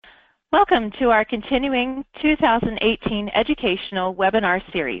Welcome to our continuing 2018 educational webinar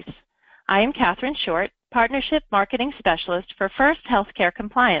series. I am Catherine Short, Partnership Marketing Specialist for First Healthcare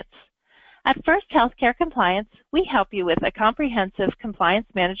Compliance. At First Healthcare Compliance, we help you with a comprehensive compliance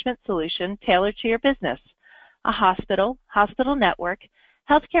management solution tailored to your business, a hospital, hospital network,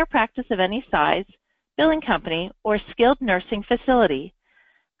 healthcare practice of any size, billing company, or skilled nursing facility.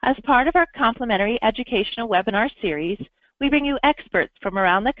 As part of our complimentary educational webinar series, we bring you experts from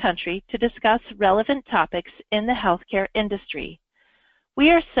around the country to discuss relevant topics in the healthcare industry.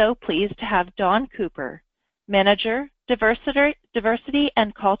 We are so pleased to have Dawn Cooper, Manager, Diversity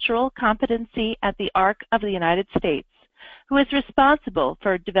and Cultural Competency at the ARC of the United States, who is responsible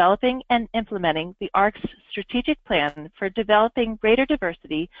for developing and implementing the ARC's strategic plan for developing greater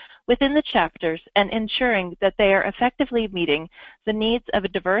diversity within the chapters and ensuring that they are effectively meeting the needs of a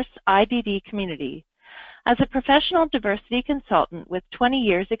diverse IDD community. As a professional diversity consultant with 20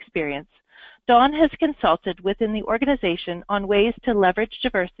 years experience, Dawn has consulted within the organization on ways to leverage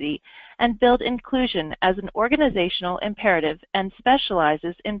diversity and build inclusion as an organizational imperative and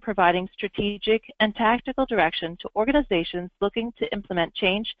specializes in providing strategic and tactical direction to organizations looking to implement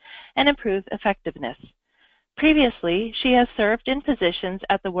change and improve effectiveness. Previously, she has served in positions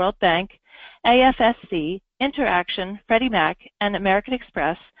at the World Bank, AFSC, Interaction, Freddie Mac, and American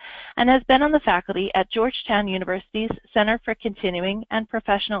Express, and has been on the faculty at Georgetown University's Center for Continuing and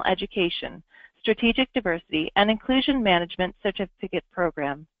Professional Education, Strategic Diversity and Inclusion Management Certificate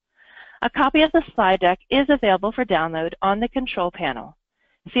Program. A copy of the slide deck is available for download on the control panel.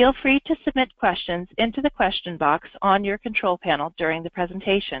 Feel free to submit questions into the question box on your control panel during the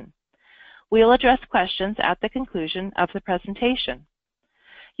presentation. We'll address questions at the conclusion of the presentation.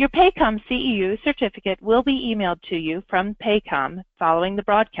 Your Paycom CEU certificate will be emailed to you from Paycom following the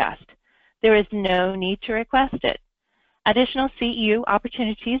broadcast. There is no need to request it. Additional CEU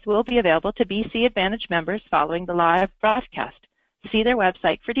opportunities will be available to BC Advantage members following the live broadcast. See their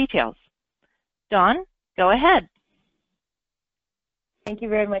website for details. Dawn, go ahead. Thank you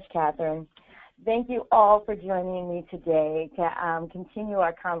very much, Catherine. Thank you all for joining me today to continue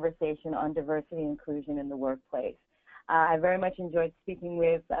our conversation on diversity and inclusion in the workplace. I very much enjoyed speaking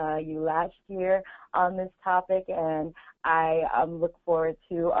with you last year on this topic, and I look forward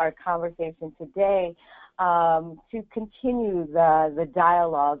to our conversation today to continue the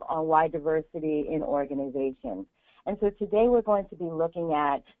dialogue on why diversity in organizations. And so today we're going to be looking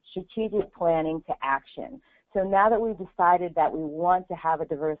at strategic planning to action. So now that we've decided that we want to have a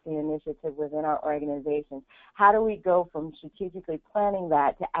diversity initiative within our organizations, how do we go from strategically planning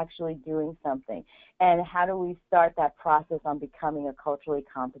that to actually doing something? And how do we start that process on becoming a culturally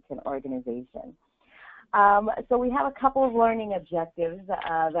competent organization? So we have a couple of learning objectives that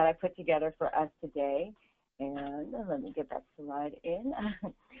I put together for us today. And let me get that slide in.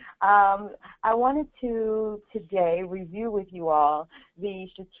 I wanted to today review with you all the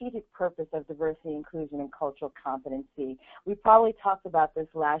strategic purpose of diversity, inclusion, and cultural competency. We probably talked about this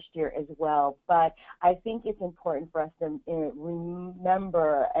last year as well, but I think it's important for us to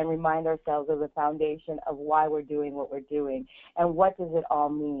remember and remind ourselves of the foundation of why we're doing what we're doing and what does it all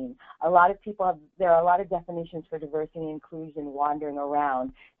mean. There are a lot of definitions for diversity and inclusion wandering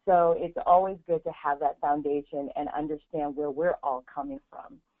around. So it's always good to have that foundation and understand where we're all coming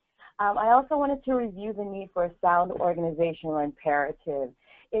from. I also wanted to review the need for a sound organizational imperative.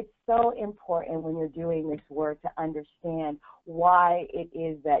 It's so important when you're doing this work to understand why it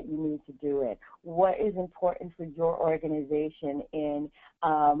is that you need to do it. What is important for your organization in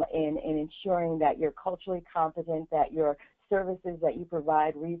ensuring that you're culturally competent, that your services that you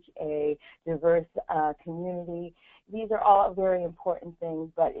provide reach a diverse community. These are all very important things,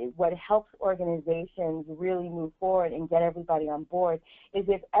 but what helps organizations really move forward and get everybody on board is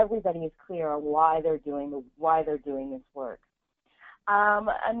if everybody is clear on why they're doing this work.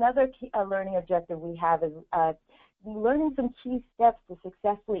 Another learning objective we have is learning some key steps to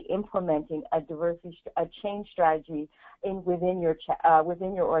successfully implementing a change strategy within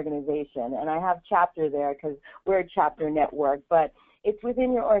your organization. And I have chapter there because we're a chapter network, but it's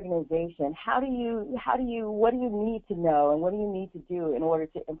within your organization. What do you need to know and what do you need to do in order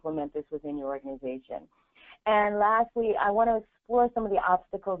to implement this within your organization? And lastly, I want to explore some of the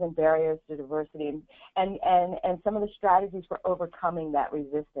obstacles and barriers to diversity and some of the strategies for overcoming that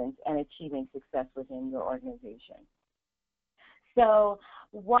resistance and achieving success within your organization. So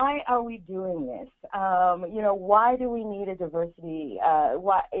why are we doing this? Why do we need a diversity?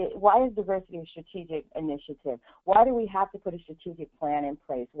 Why is diversity a strategic initiative? Why do we have to put a strategic plan in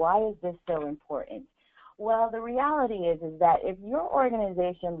place? Why is this so important? Well, the reality is that if your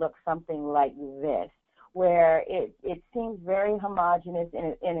organization looks something like this, where it seems very homogenous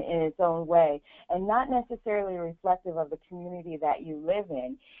in its own way and not necessarily reflective of the community that you live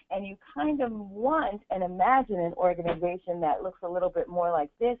in. And you kind of want and imagine an organization that looks a little bit more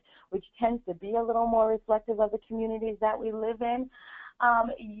like this, which tends to be a little more reflective of the communities that we live in.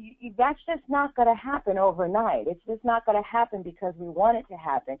 That's just not going to happen overnight. It's just not going to happen because we want it to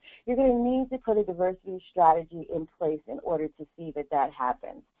happen. You're going to need to put a diversity strategy in place in order to see that that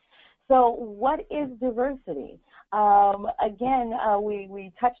happens. So what is diversity? Again,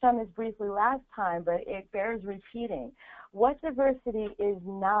 we touched on this briefly last time, but it bears repeating. What diversity is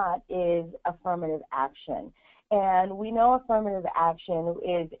not is affirmative action. And we know affirmative action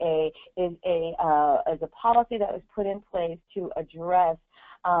is a policy that was put in place to address,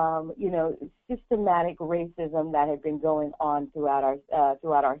 systematic racism that had been going on throughout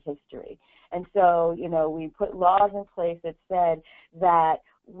our history. And so, we put laws in place that said that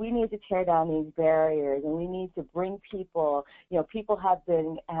we need to tear down these barriers, and we need to bring people. People have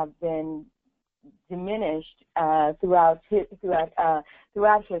been diminished throughout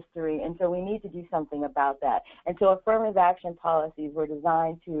history, and so we need to do something about that. And so affirmative action policies were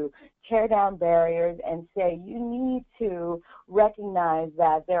designed to tear down barriers and say you need to recognize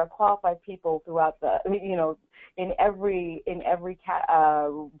that there are qualified people throughout the, in every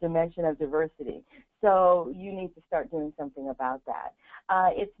dimension of diversity. So you need to start doing something about that.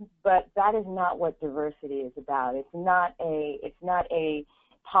 But that is not what diversity is about. It's not a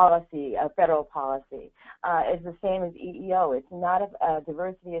policy, a federal policy. It's the same as EEO. It's not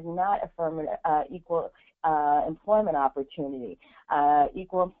diversity is not affirmative equal employment opportunity.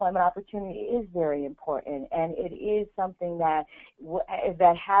 Equal employment opportunity is very important, and it is something that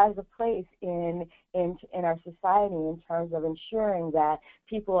has a place in our society in terms of ensuring that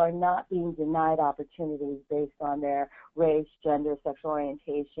people are not being denied opportunities based on their race, gender, sexual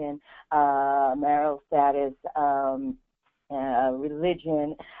orientation, marital status,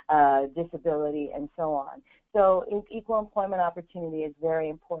 religion, disability, and so on. So equal employment opportunity is very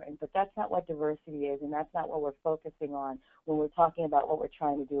important, but that's not what diversity is, and that's not what we're focusing on when we're talking about what we're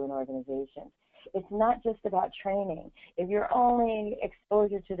trying to do in organizations. It's not just about training. If your only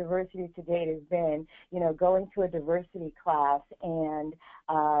exposure to diversity to date has been, going to a diversity class and,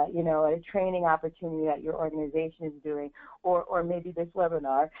 a training opportunity that your organization is doing, or maybe this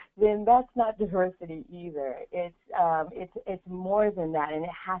webinar, then that's not diversity either. It's more than that, and it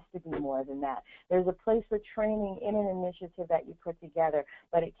has to be more than that. There's a place for training in an initiative that you put together,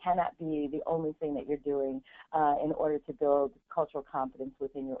 but it cannot be the only thing that you're doing in order to build cultural competence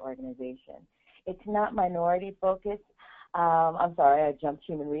within your organization. It's not minority focused. I'm sorry, I jumped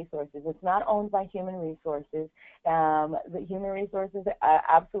human resources. It's not owned by human resources. The human resources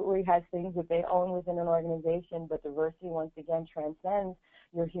absolutely has things that they own within an organization, but diversity once again transcends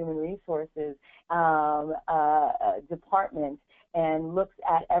your human resources department and looks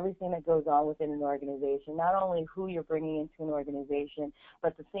at everything that goes on within an organization, not only who you're bringing into an organization,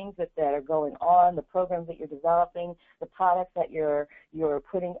 but the things that are going on, the programs that you're developing, the products that you're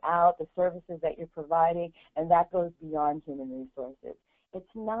putting out, the services that you're providing, and that goes beyond human resources.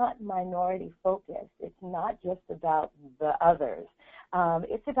 It's not minority focused. It's not just about the others.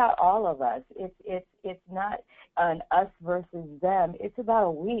 It's about all of us. It's not an us versus them. It's about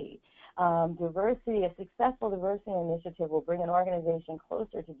a we. Diversity, a successful diversity initiative will bring an organization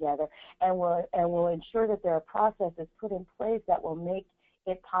closer together and will ensure that there are processes put in place that will make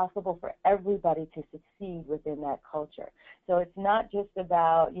it possible for everybody to succeed within that culture. So it's not just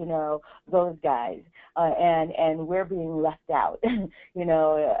about, those guys and we're being left out.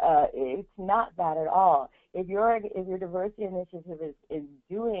 It's not that at all. If your diversity initiative is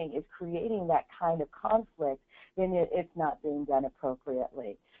creating that kind of conflict, then it's not being done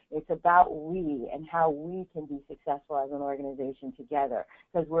appropriately. It's about we and how we can be successful as an organization together,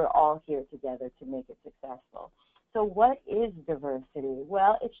 because we're all here together to make it successful. So what is diversity?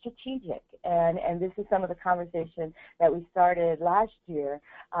 Well, it's strategic, and this is some of the conversation that we started last year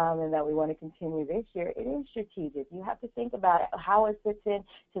and that we want to continue this year. It is strategic. You have to think about how it fits in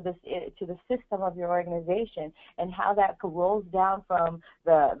to the system of your organization and how that rolls down from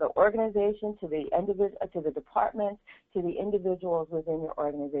the organization to the individual, to the departments, to the individuals within your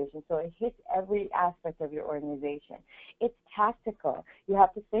organization. So it hits every aspect of your organization. It's tactical. You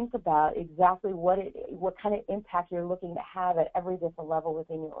have to think about exactly what kind of impact you're looking to have at every different level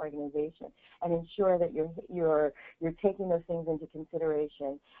within your organization, and ensure that you're taking those things into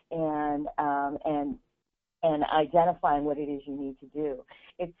consideration and identifying what it is you need to do.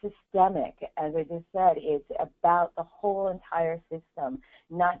 It's systemic. As I just said, it's about the whole entire system,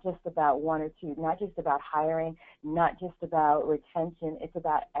 not just about one or two, not just about hiring, not just about retention. It's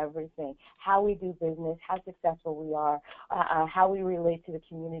about everything. How we do business, how successful we are, how we relate to the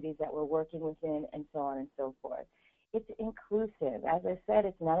communities that we're working within, and so on and so forth. It's inclusive. As I said,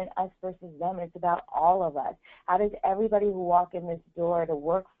 it's not an us versus them. It's about all of us. How does everybody who walk in this door to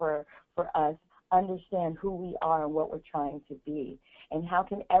work for us understand who we are and what we're trying to be? And how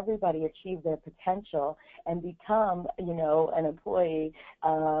can everybody achieve their potential and become, you know, an employee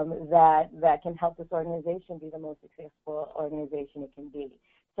that can help this organization be the most successful organization it can be?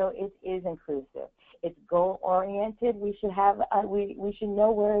 So it is inclusive. It's goal-oriented. We should have we should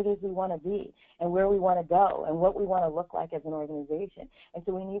know where it is we want to be and where we want to go and what we want to look like as an organization. And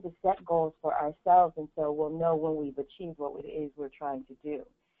so we need to set goals for ourselves, and so we'll know when we've achieved what it is we're trying to do.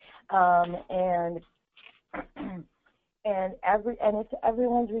 And it's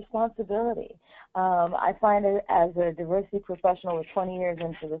everyone's responsibility. I find it as a diversity professional with 20 years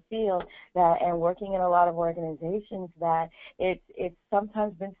into the field and working in a lot of organizations that it's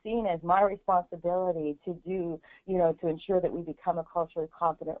sometimes been seen as my responsibility to do, you know, to ensure that we become a culturally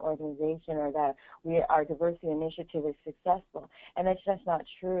competent organization or that our diversity initiative is successful. And that's just not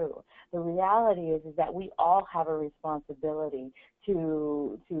true. The reality is that we all have a responsibility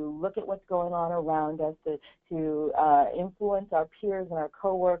to look at what's going on around us, to influence our peers and our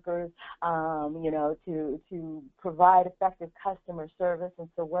coworkers, you know, to provide effective customer service. And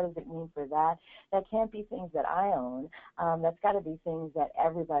so what does it mean for that? That can't be things that I own. That's got to be things that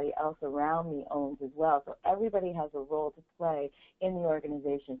everybody else around me owns as well. So everybody has a role to play in the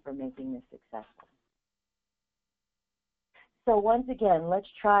organization for making this successful. So once again, let's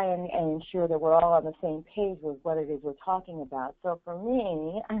try and ensure that we're all on the same page with what it is we're talking about. So for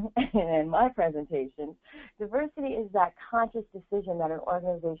me, in my presentation, diversity is that conscious decision that an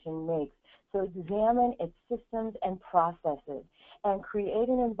organization makes to examine its systems and processes and create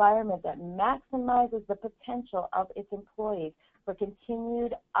an environment that maximizes the potential of its employees for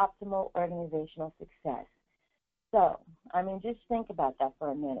continued optimal organizational success. So, I mean, just think about that for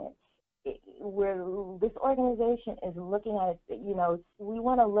a minute. This organization is looking at it, you know, we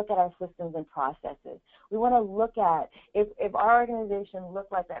want to look at our systems and processes. We want to look at, if our organization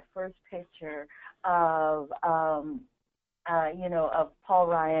looked like that first picture of, you know, of Paul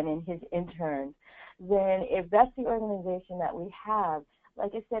Ryan and his interns, then if that's the organization that we have,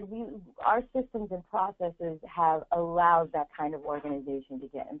 like I said, our systems and processes have allowed that kind of organization to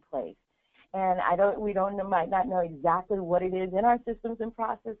get in place. And we might not know exactly what it is in our systems and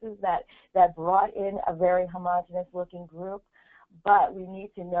processes that brought in a very homogenous looking group, but we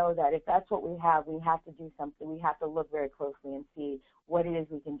need to know that if that's what we have to do something. We have to look very closely and see what it is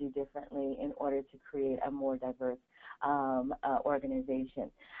we can do differently in order to create a more diverse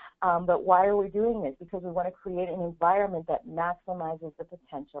organization. But why are we doing this? Because we want to create an environment that maximizes the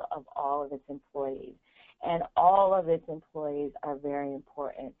potential of all of its employees. And all of its employees are very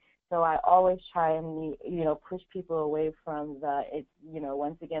important. So I always try and, you know, push people away from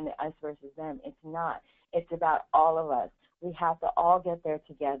once again, the us versus them. It's not. It's about all of us. We have to all get there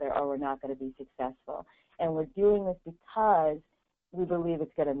together or we're not going to be successful. And we're doing this because we believe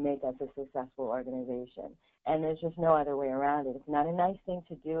it's going to make us a successful organization. And there's just no other way around it. It's not a nice thing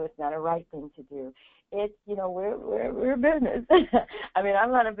to do. It's not a right thing to do. It's, you know, we're a business. I mean,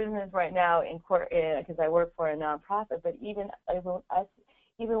 I'm not a business right now because I work for a nonprofit, but even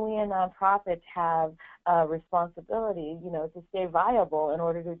we in nonprofits have a responsibility, you know, to stay viable in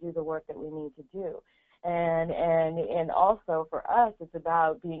order to do the work that we need to do. And also for us, it's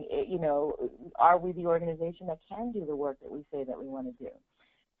about being, you know, are we the organization that can do the work that we say that we want to do?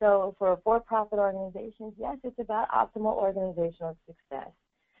 So for-profit organizations, yes, it's about optimal organizational success.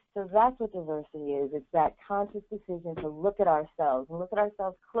 So that's what diversity is. It's that conscious decision to look at ourselves and look at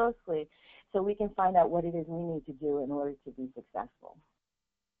ourselves closely so we can find out what it is we need to do in order to be successful.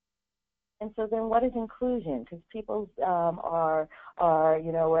 And so then what is inclusion? Because people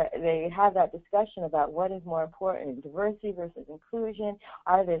you know, they have that discussion about what is more important, diversity versus inclusion.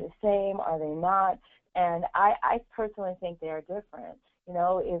 Are they the same? Are they not? And I personally think they are different. You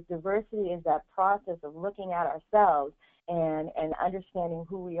know, if diversity is that process of looking at ourselves and understanding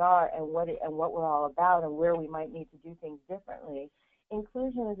who we are and what we're all about and where we might need to do things differently,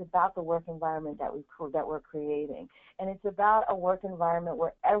 inclusion is about the work environment that we're creating. And it's about a work environment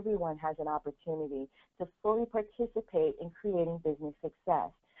where everyone has an opportunity to fully participate in creating business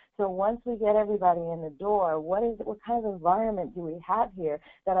success. So once we get everybody in the door, what kind of environment do we have here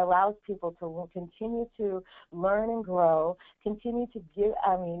that allows people to continue to learn and grow,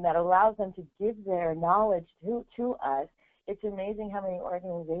 that allows them to give their knowledge to us it's amazing how many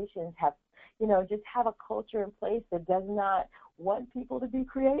organizations have, just have a culture in place that does not want people to be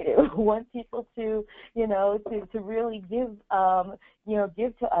creative, want people to, to really give,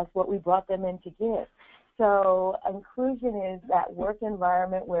 give to us what we brought them in to give. So inclusion is that work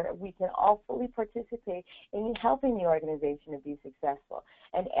environment where we can all fully participate in helping the organization to be successful.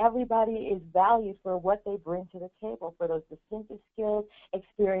 And everybody is valued for what they bring to the table, for those distinctive skills,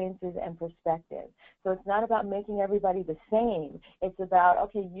 experiences, and perspectives. So it's not about making everybody the same. It's about,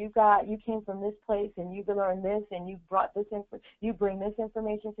 okay, you came from this place and you learned this and you brought this you bring this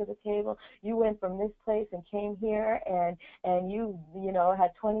information to the table. You went from this place and came here and you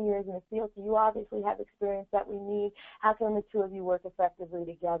had 20 years in the field, so you obviously have experience that we need. How can the two of you work effectively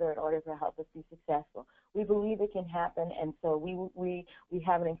together in order to help us be successful? We believe it can happen, and so we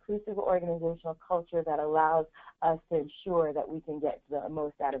have an inclusive organizational culture that allows us to ensure that we can get the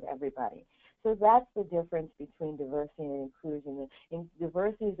most out of everybody. So that's the difference between diversity and inclusion. And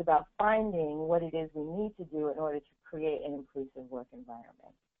diversity is about finding what it is we need to do in order to create an inclusive work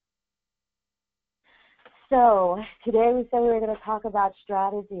environment. So today we said we were going to talk about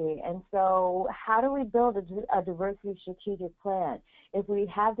strategy, and so how do we build a diversity strategic plan? If we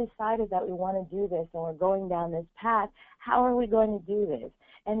have decided that we want to do this and we're going down this path, how are we going to do this?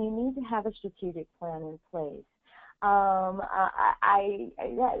 And you need to have a strategic plan in place. I'm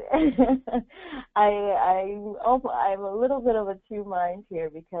a little bit of a two minds here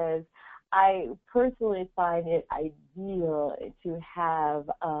because I personally find it ideal to have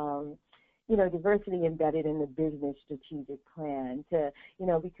diversity embedded in the business strategic plan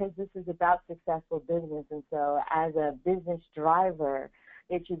because this is about successful business, and so as a business driver,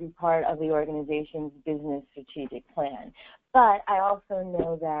 it should be part of the organization's business strategic plan. But I also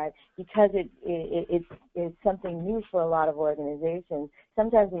know that because it's something new for a lot of organizations,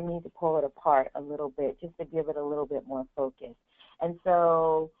 sometimes we need to pull it apart a little bit just to give it a little bit more focus. And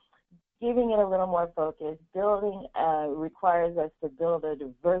so giving it a little more focus, requires us to build a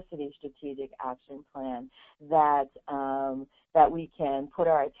diversity strategic action plan that we can put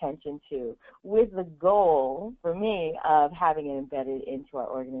our attention to, with the goal, for me, of having it embedded into our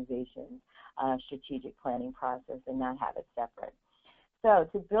organization's strategic planning process and not have it separate. So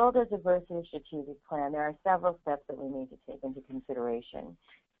to build a diversity strategic plan, there are several steps that we need to take into consideration.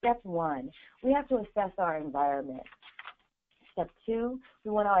 Step one, we have to assess our environment. Step two,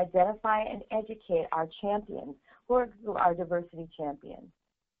 we want to identify and educate our champions, who are our diversity champions.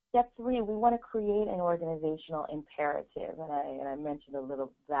 Step three, we want to create an organizational imperative, and I mentioned a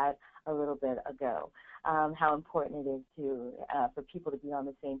little bit ago, how important it is for people to be on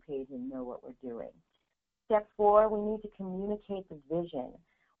the same page and know what we're doing. Step four, we need to communicate the vision.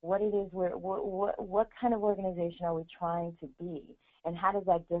 What it is, what kind of organization are we trying to be, and how does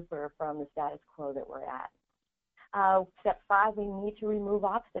that differ from the status quo that we're at? Step five, we need to remove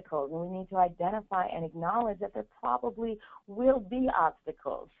obstacles, and we need to identify and acknowledge that there probably will be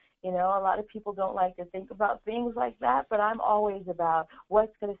obstacles. A lot of people don't like to think about things like that, but I'm always about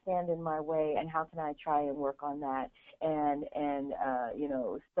what's going to stand in my way and how can I try and work on that and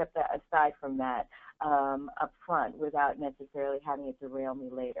step that aside from that up front without necessarily having it derail me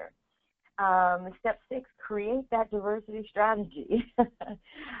later. Step six, create that diversity strategy.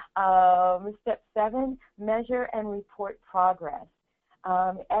 Step seven, measure and report progress.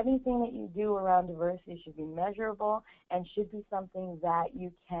 Anything that you do around diversity should be measurable and should be something that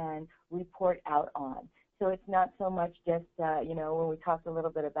you can report out on. So it's not so much just, when we talked a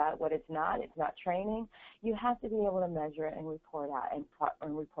little bit about what it's not training. You have to be able to measure it and report out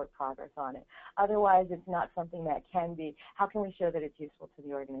and report progress on it. Otherwise, it's not something that can be, how can we show that it's useful to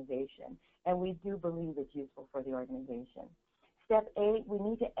the organization? And we do believe it's useful for the organization. Step eight, we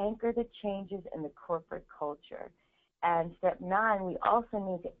need to anchor the changes in the corporate culture. And step nine, we also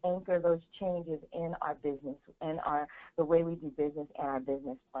need to anchor those changes in our business and the way we do business and our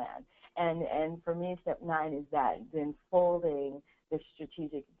business plan. And for me, step nine is that, then folding the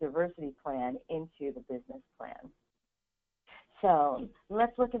strategic diversity plan into the business plan. So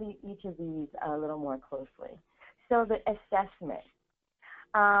let's look at each of these a little more closely. So the assessment.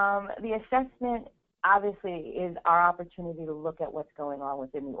 The assessment obviously is our opportunity to look at what's going on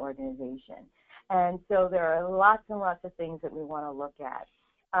within the organization. And so there are lots and lots of things that we want to look at.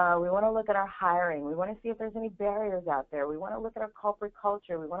 We want to look at our hiring. We want to see if there's any barriers out there. We want to look at our corporate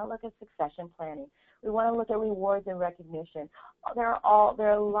culture. We want to look at succession planning. We want to look at rewards and recognition. There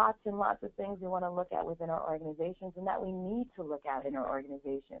are lots and lots of things we want to look at within our organizations and that we need to look at in our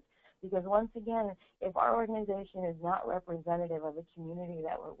organizations. Because once again, if our organization is not representative of the community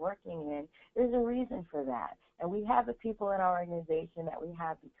that we're working in, there's a reason for that. And we have the people in our organization that we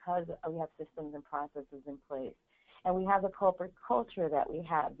have because we have systems and processes in place. And we have the corporate culture that we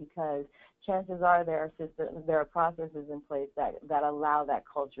have because chances are there are systems, there are processes in place that allow that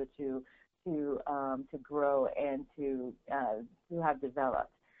culture to grow and to have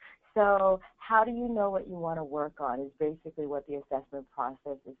developed. So how do you know what you want to work on is basically what the assessment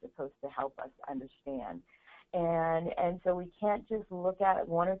process is supposed to help us understand. And so we can't just look at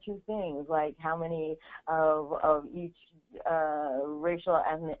one or two things, like how many of each racial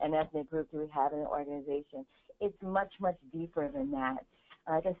and ethnic group do we have in an organization. It's much, much deeper than that.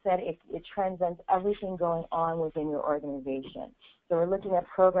 Like I said, it transcends everything going on within your organization. So we're looking at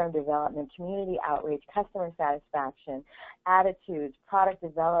program development, community outreach, customer satisfaction, attitudes, product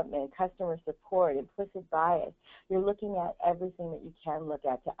development, customer support, implicit bias. You're looking at everything that you can look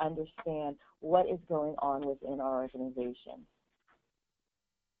at to understand what is going on within our organization.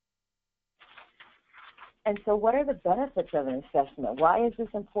 And so what are the benefits of an assessment? Why is this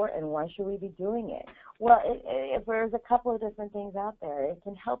important? Why should we be doing it? Well, there's a couple of different things out there. It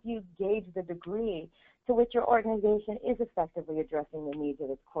can help you gauge the degree to which your organization is effectively addressing the needs of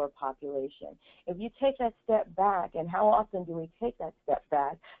its core population. If you take that step back, and how often do we take that step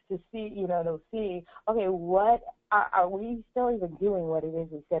back to see, okay, what are we still even doing what it is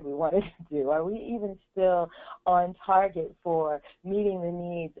we said we wanted to do? Are we even still on target for meeting the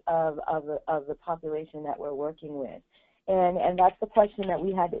needs of the population that we're working with? And that's the question that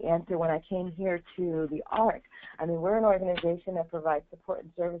we had to answer when I came here to the ARC. I mean, we're an organization that provides support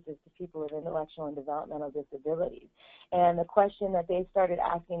and services to people with intellectual and developmental disabilities. And the question that they started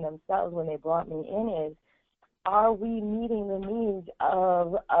asking themselves when they brought me in is, are we meeting the needs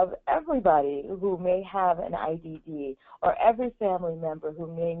of everybody who may have an IDD, or every family member who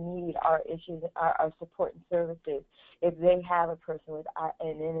may need our support and services if they have a person with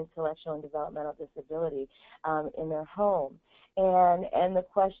an intellectual and developmental disability in their home? And the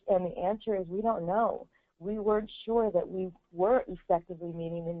answer is we don't know. We weren't sure that we were effectively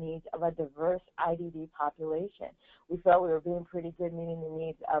meeting the needs of a diverse IDD population. We felt we were being pretty good meeting the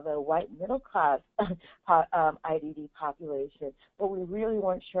needs of a white middle-class IDD population, but we really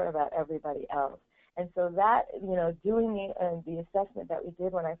weren't sure about everybody else. And so that, doing the assessment that we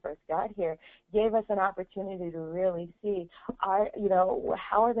did when I first got here gave us an opportunity to really see, how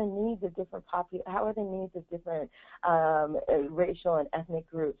are the needs of different racial and ethnic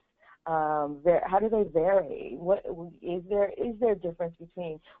groups. How do they vary? What is there difference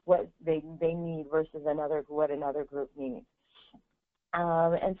between what they need versus what another group needs?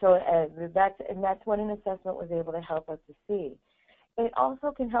 And so that's what an assessment was able to help us to see. It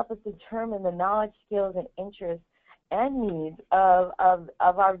also can help us determine the knowledge, skills, and interests and needs of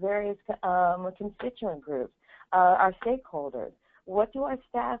our various constituent groups, our stakeholders. What do our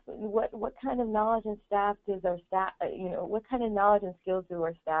staff? What kind of knowledge and staff does our staff? What kind of knowledge and skills do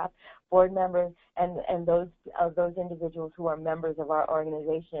our staff, board members, and those individuals who are members of our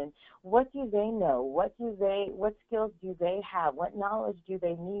organization? What do they know? What skills do they have? What knowledge do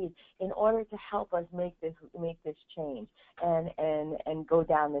they need in order to help us make this change and go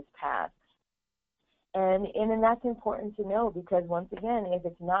down this path? And that's important to know because, once again, if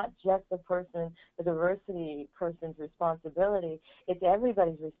it's not just the diversity person's responsibility, it's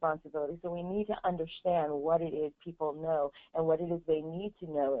everybody's responsibility. So we need to understand what it is people know and what it is they need to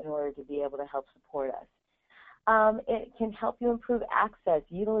know in order to be able to help support us. It can help you improve access,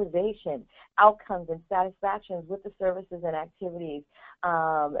 utilization, outcomes, and satisfactions with the services and activities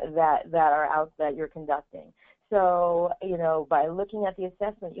that you're conducting. So, by looking at the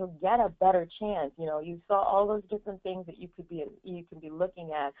assessment, you'll get a better chance. You saw all those different things that you could be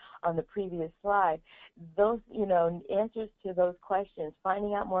looking at on the previous slide. Those, answers to those questions,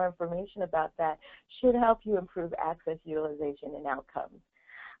 finding out more information about that should help you improve access, utilization, and outcomes.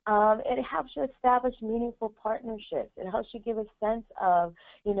 It helps you establish meaningful partnerships. It helps you give a sense of,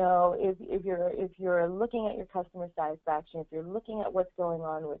 if you're looking at your customer satisfaction, if you're looking at what's going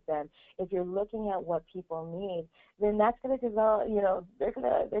on with them, if you're looking at what people need, then that's going to develop. They're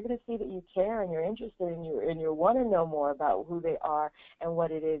going to see that you care and you're interested and you want to know more about who they are and what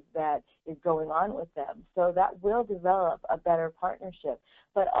it is that is going on with them. So that will develop a better partnership.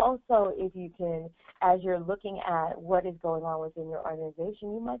 But also, if you can, as you're looking at what is going on within your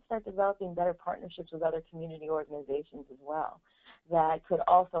organization, you might start developing better partnerships with other community organizations as well that could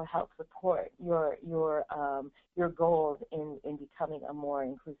also help support your goals in becoming a more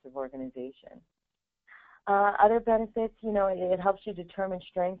inclusive organization. Other benefits, it helps you determine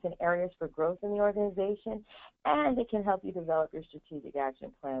strengths and areas for growth in the organization, and it can help you develop your strategic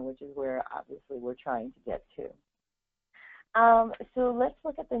action plan, which is where obviously we're trying to get to. So let's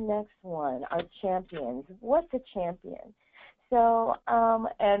look at the next one, our champions. What's a champion? So,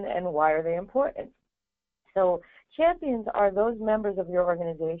 and why are they important? So Champions are those members of your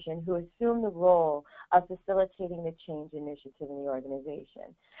organization who assume the role of facilitating the change initiative in the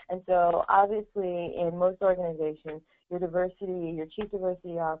organization. And so obviously in most organizations, your chief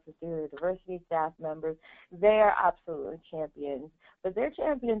diversity officer, your diversity staff members, they are absolutely champions. But they're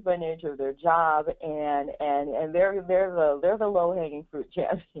champions by nature of their job, and they're the low-hanging fruit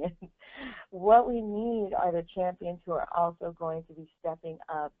champions. What we need are the champions who are also going to be stepping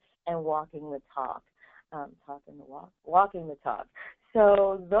up and walking the talk. Walking the talk.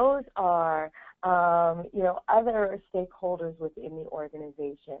 So those are, other stakeholders within the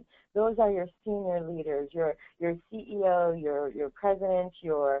organization. Those are your senior leaders, your CEO, your president,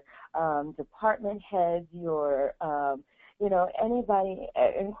 your department heads, your anybody,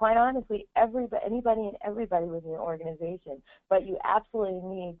 and quite honestly, anybody and everybody within the organization. But you absolutely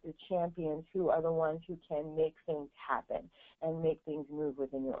need the champions who are the ones who can make things happen and make things move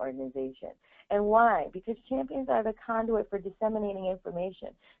within your organization. And why? Because champions are the conduit for disseminating information.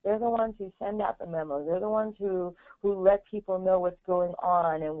 They're the ones who send out the memos. They're the ones who let people know what's going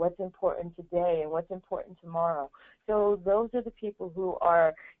on and what's important today and what's important tomorrow. So those are the people who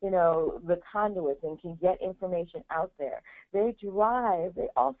are, the conduits and can get information out there. They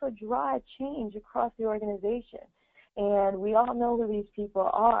also drive change across the organization. And we all know who these people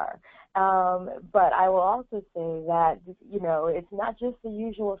are. But I will also say that, it's not just the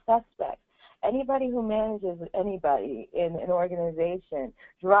usual suspects. Anybody who manages anybody in an organization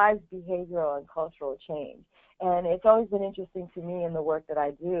drives behavioral and cultural change. And it's always been interesting to me in the work that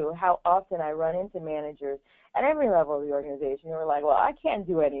I do, how often I run into managers at every level of the organization who are like, well, I can't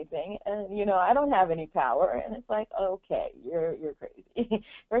do anything, and, I don't have any power. And it's like, okay, you're crazy.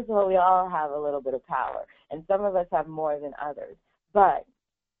 First of all, we all have a little bit of power, and some of us have more than others. But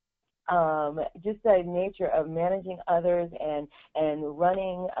just the nature of managing others and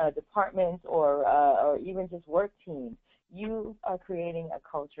running departments or even just work teams, you are creating a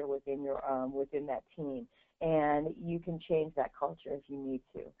culture within within that team, and you can change that culture if you need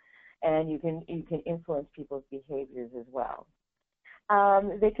to, and you can influence people's behaviors as well.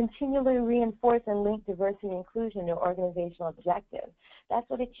 They continually reinforce and link diversity and inclusion to organizational objectives. That's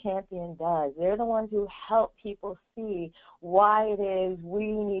what a champion does. They're the ones who help people see why it is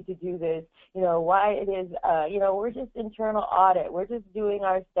we need to do this, why it is, we're just internal audit. We're just doing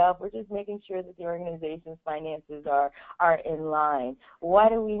our stuff. We're just making sure that the organization's finances are in line. Why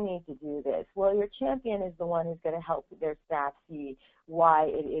do we need to do this? Well, your champion is the one who's going to help their staff see why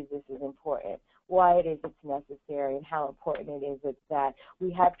it is this is important, why it is it's necessary, and how important it is that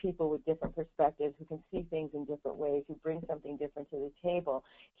we have people with different perspectives who can see things in different ways, who bring something different to the table,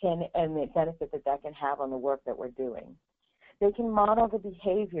 and the benefit that can have on the work that we're doing. They can model the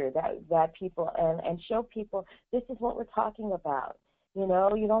behavior that people and show people this is what we're talking about. You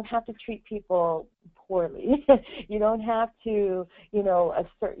don't have to treat people poorly. You don't have to,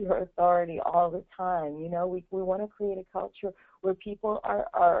 assert your authority all the time. We want to create a culture where people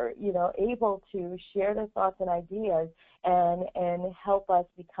are able to share their thoughts and ideas and help us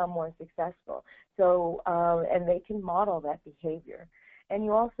become more successful. So, and they can model that behavior. And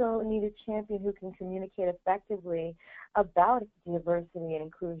you also need a champion who can communicate effectively about diversity and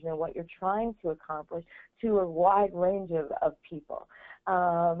inclusion and what you're trying to accomplish to a wide range of people.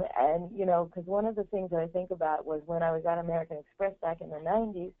 Because one of the things that I think about was when I was at American Express back in the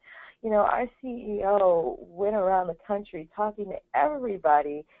 90s, our CEO went around the country talking to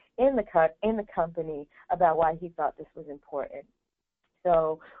everybody in the company about why he thought this was important.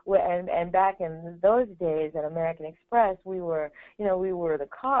 So, and back in those days at American Express, we were the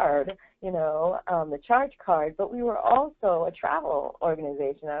card, the charge card, but we were also a travel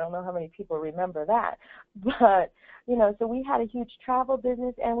organization. I don't know how many people remember that, but, so we had a huge travel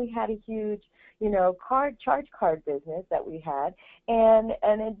business, and we had a huge, charge card business that we had, and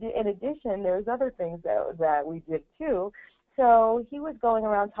in addition, there's other things that we did too. So he was going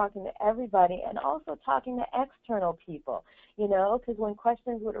around talking to everybody and also talking to external people, because when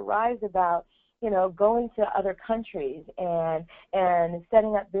questions would arise about, going to other countries and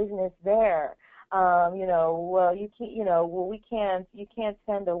setting up business there, you can't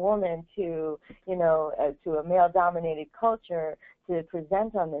send a woman to a male-dominated culture to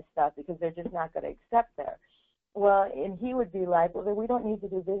present on this stuff because they're just not going to accept her. Well, and he would be like, well, then we don't need to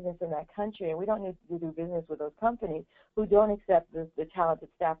do business in that country, and we don't need to do business with those companies who don't accept the talented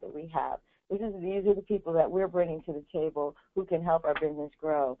staff that we have. These are the people that we're bringing to the table who can help our business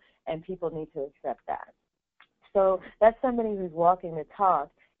grow, and people need to accept that. So that's somebody who's walking the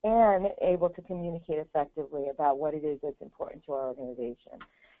talk and able to communicate effectively about what it is that's important to our organization.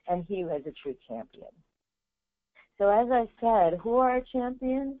 And he was a true champion. So as I said, who are our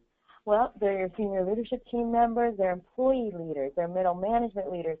champions? Well, they're your senior leadership team members, they're employee leaders, they're middle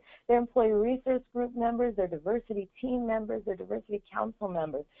management leaders, they're employee resource group members, they're diversity team members, they're diversity council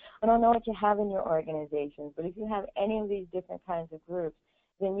members. I don't know what you have in your organizations, but if you have any of these different kinds of groups,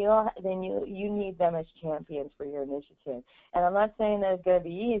 then you need them as champions for your initiative. And I'm not saying that it's going to be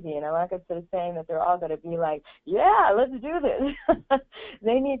easy, and I'm not sort of saying that they're all going to be like, yeah, let's do this.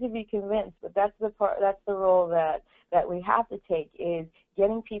 They need to be convinced, but that's the role that we have to take, is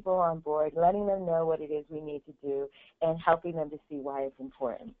getting people on board, letting them know what it is we need to do, and helping them to see why it's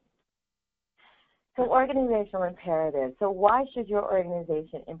important. So organizational imperative. So why should your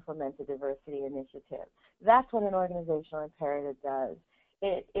organization implement a diversity initiative? That's what an organizational imperative does.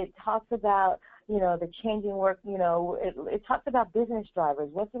 It talks about, the changing work, it talks about business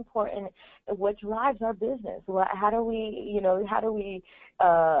drivers, what's important, what drives our business. How do we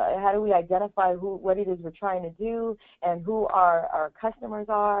identify what it is we're trying to do, and who our customers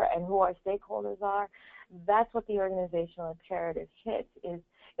are, and who our stakeholders are. That's what the organizational imperative hits, is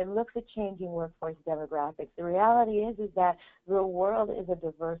it looks at changing workforce demographics. The reality is that the world is a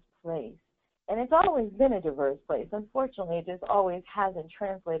diverse place. And it's always been a diverse place. Unfortunately, it just always hasn't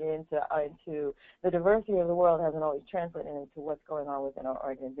translated into the diversity of the world hasn't always translated into what's going on within our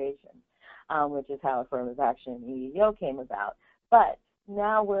organization, which is how Affirmative Action and EEO came about. But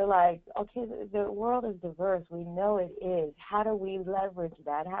now we're like, okay, the world is diverse. We know it is. How do we leverage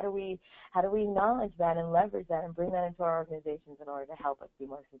that? How do we acknowledge that and leverage that and bring that into our organizations in order to help us be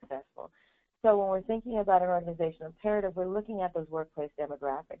more successful? So when we're thinking about an organizational imperative, we're looking at those workplace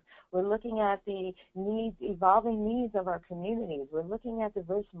demographics. We're looking at the needs, evolving needs of our communities. We're looking at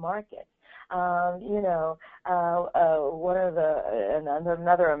diverse markets. Another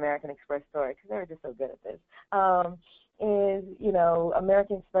American Express story, because they were just so good at this, is,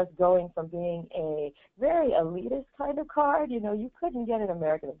 American Express going from being a very elitist kind of card. You couldn't get an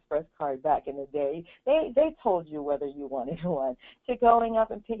American Express card back in the day. They told you whether you wanted one, to going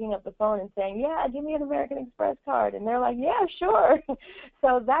up and picking up the phone and saying, yeah, give me an American Express card. And they're like, yeah, sure.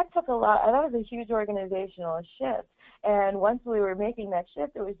 So that took a lot. That was a huge organizational shift. And once we were making that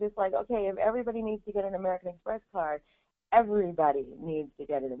shift, it was just like, okay, if everybody needs to get an American Express card, everybody needs to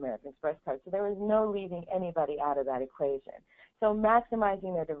get an American Express card. So there was no leaving anybody out of that equation. So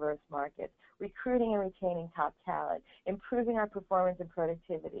maximizing their diverse markets, recruiting and retaining top talent, improving our performance and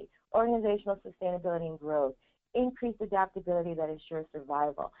productivity, organizational sustainability and growth, increased adaptability that ensures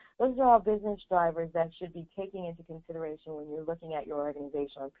survival. Those are all business drivers that should be taken into consideration when you're looking at your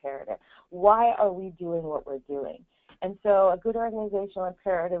organizational imperative. Why are we doing what we're doing? And so a good organizational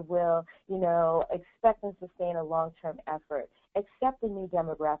imperative will, expect and sustain a long-term effort, accept the new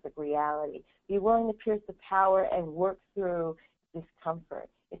demographic reality, be willing to pierce the power and work through discomfort.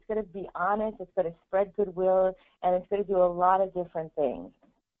 It's going to be honest, it's going to spread goodwill, and it's going to do a lot of different things.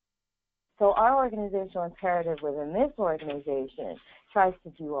 So our organizational imperative within this organization tries to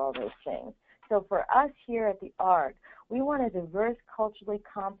do all those things. So for us here at the ARC, we want a diverse, culturally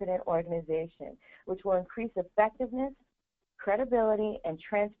competent organization which will increase effectiveness, credibility, and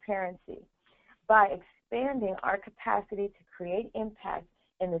transparency by expanding our capacity to create impact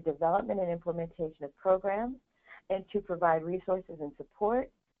in the development and implementation of programs, and to provide resources and support,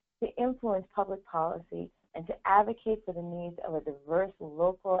 to influence public policy, and to advocate for the needs of a diverse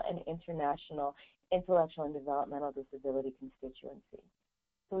local and international intellectual and developmental disability constituency.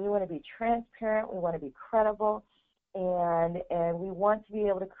 So we want to be transparent, we want to be credible, and we want to be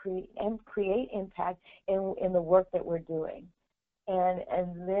able to create impact in the work that we're doing, and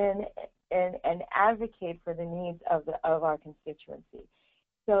advocate for the needs of our constituency.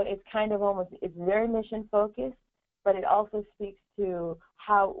 So it's kind of it's very mission focused, but it also speaks to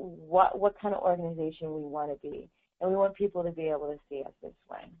what kind of organization we want to be, and we want people to be able to see us this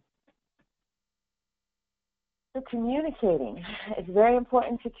way. So communicating. It's very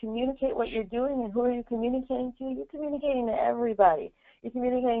important to communicate what you're doing, and who are you communicating to? You're communicating to everybody. You're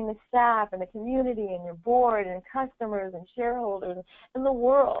communicating to staff and the community and your board and customers and shareholders and the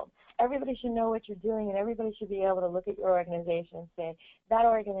world. Everybody should know what you're doing, and everybody should be able to look at your organization and say, that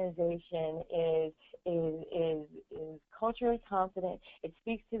organization is culturally competent, it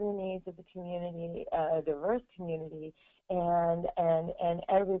speaks to the needs of the community, a diverse community, and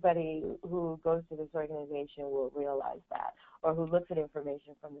everybody who goes to this organization will realize that, or who looks at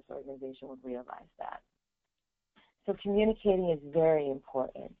information from this organization will realize that. So communicating is very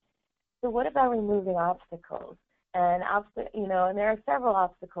important. So what about removing obstacles? And there are several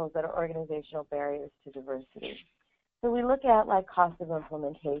obstacles that are organizational barriers to diversity. So we look at like cost of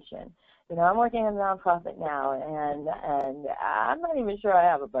implementation. You know, I'm working in a nonprofit now, and I'm not even sure I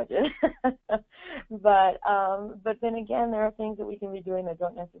have a budget. But then again, there are things that we can be doing that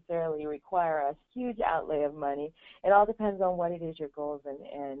don't necessarily require a huge outlay of money. It all depends on what it is your goals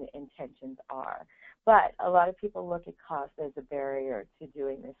and intentions are. But a lot of people look at cost as a barrier to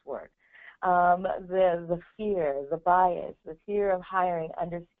doing this work. The fear, the bias, the fear of hiring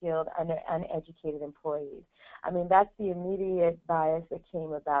underskilled, uneducated employees. I mean, that's the immediate bias that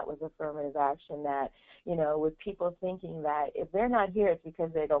came about with affirmative action, that, you know, with people thinking that if they're not here, it's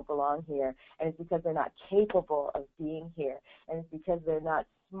because they don't belong here, and it's because they're not capable of being here, and it's because they're not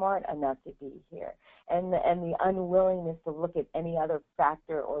smart enough to be here, and the unwillingness to look at any other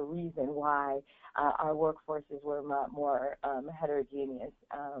factor or reason why our workforces were more heterogeneous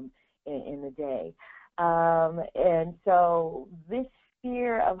in the day. And so this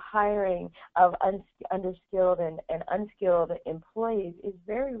fear of hiring of underskilled and unskilled employees is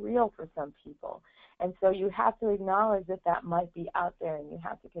very real for some people. And so you have to acknowledge that that might be out there, and you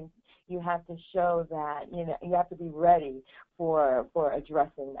have to show that, you know, you have to be ready for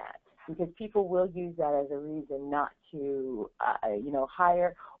addressing that, because people will use that as a reason not to you know,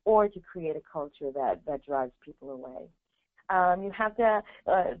 hire or to create a culture that drives people away. You have to,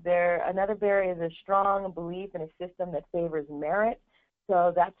 another barrier is a strong belief in a system that favors merit.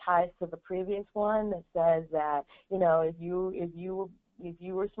 So that ties to the previous one that says that, you know, if you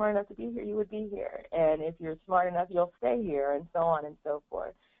were smart enough to be here, you would be here. And if you're smart enough, you'll stay here, and so on and so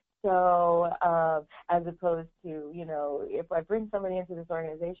forth. So as opposed to, you know, if I bring somebody into this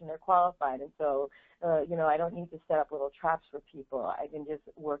organization, they're qualified. And so, you know, I don't need to set up little traps for people. I can just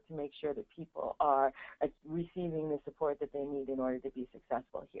work to make sure that people are receiving the support that they need in order to be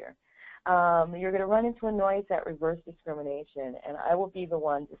successful here. You're going to run into a noise at reverse discrimination, and I will be the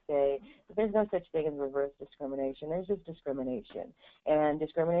one to say that there's no such thing as reverse discrimination. There's just discrimination, and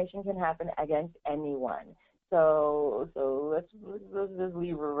discrimination can happen against anyone. So let's just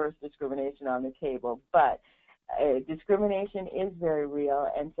leave reverse discrimination on the table. But discrimination is very real,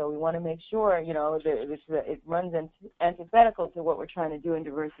 and so we want to make sure, you know, that it runs antithetical to what we're trying to do in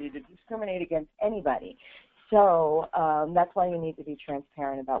diversity, to discriminate against anybody. So that's why you need to be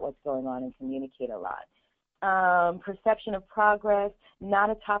transparent about what's going on and communicate a lot. Perception of progress, not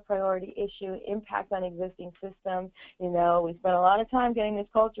a top priority issue. Impact on existing systems. You know, we spent a lot of time getting this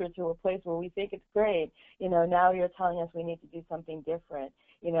culture to a place where we think it's great. You know, now you're telling us we need to do something different.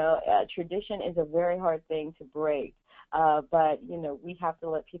 You know, tradition is a very hard thing to break. But, you know, we have to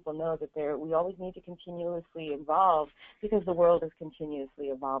let people know that we always need to continuously evolve, because the world is continuously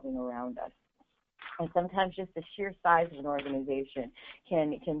evolving around us. And sometimes just the sheer size of an organization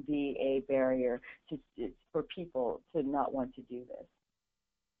can be a barrier for people to not want to do this.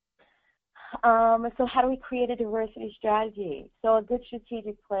 So how do we create a diversity strategy? So a good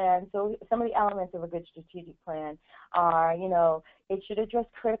strategic plan, so some of the elements of a good strategic plan are, you know, it should address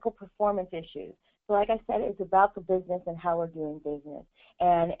critical performance issues. So like I said, it's about the business and how we're doing business,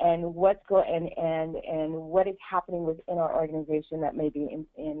 and what is happening within our organization that may be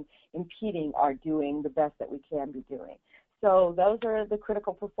impeding our doing the best that we can be doing. So those are the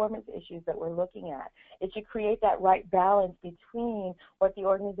critical performance issues that we're looking at. It should create that right balance between what the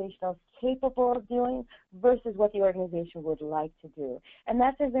organization is capable of doing versus what the organization would like to do. And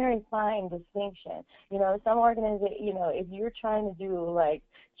that's a very fine distinction. You know, some organizations, you know, if you're trying to do, like,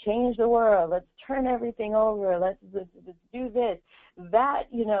 change the world, let's turn everything over, let's do this, that,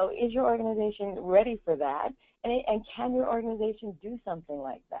 you know, is your organization ready for that? And can your organization do something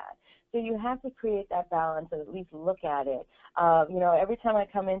like that? So you have to create that balance, and at least look at it. You know, every time I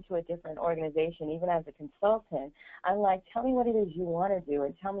come into a different organization, even as a consultant, I'm like, tell me what it is you want to do,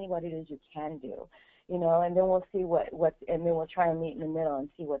 and tell me what it is you can do. You know, and then we'll see and then we'll try and meet in the middle and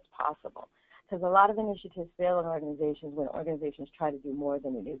see what's possible. Because a lot of initiatives fail in organizations when organizations try to do more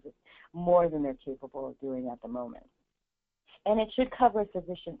than they're capable of doing at the moment. And it should cover a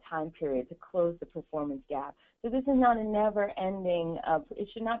sufficient time period to close the performance gap. So this is not a never-ending, it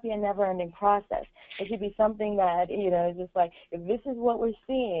should not be a never-ending process. It should be something that, you know, is just like, if this is what we're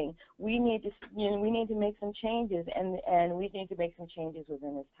seeing, we need to make some changes, and we need to make some changes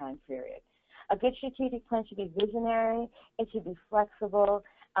within this time period. A good strategic plan should be visionary, it should be flexible,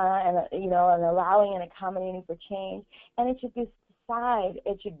 and allowing and accommodating for change, and it should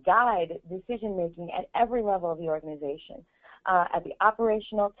guide decision-making at every level of the organization. At the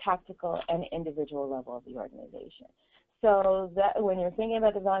operational, tactical, and individual level of the organization. So that when you're thinking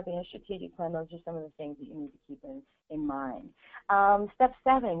about developing a strategic plan, those are some of the things that you need to keep in mind. Step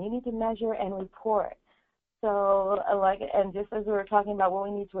 7, you need to measure and report. And just as we were talking about what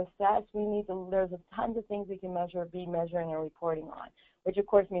we need to assess, there's a tons of things we can be measuring and reporting on, which of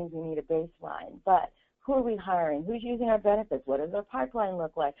course means we need a baseline. But who are we hiring? Who's using our benefits? What does our pipeline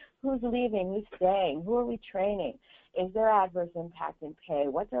look like? Who's leaving? Who's staying? Who are we training? Is there adverse impact in pay?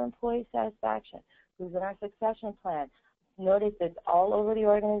 What's our employee satisfaction? Who's in our succession plan? Notice it's all over the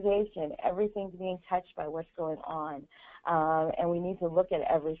organization. Everything's being touched by what's going on. And we need to look at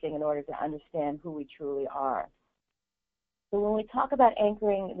everything in order to understand who we truly are. So when we talk about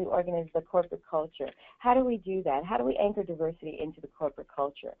anchoring the corporate culture, how do we do that? How do we anchor diversity into the corporate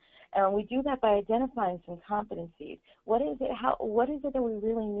culture? And we do that by identifying some competencies. What is it that we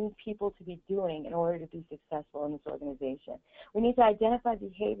really need people to be doing in order to be successful in this organization? We need to identify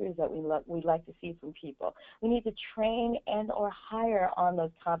behaviors that we'd like to see from people. We need to train and or hire on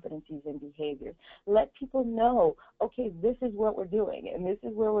those competencies and behaviors. Let people know, okay, this is what we're doing, and this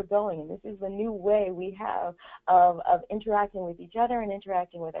is where we're going, and this is the new way we have of interacting with each other and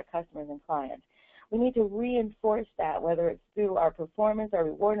interacting with our customers and clients. We need to reinforce that, whether it's through our performance, our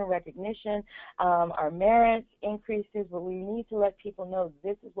reward and recognition, our merits increases, but we need to let people know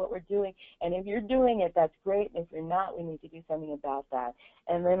this is what we're doing, and if you're doing it, that's great, and if you're not, we need to do something about that.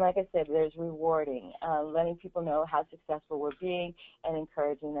 And then, like I said, there's rewarding, letting people know how successful we're being and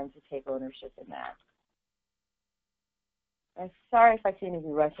encouraging them to take ownership in that. I'm sorry if I seem to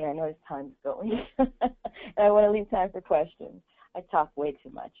be rushing. I know this time's going, and I want to leave time for questions. I talk way too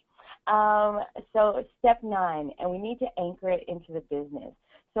much. So step 9, and we need to anchor it into the business.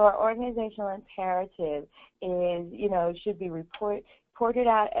 So our organizational imperative is, should be reported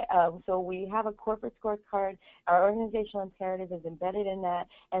out. So we have a corporate scorecard. Our organizational imperative is embedded in that,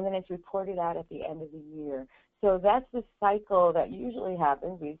 and then it's reported out at the end of the year. So that's the cycle that usually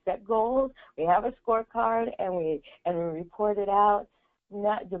happens. We set goals, we have a scorecard, and we report it out.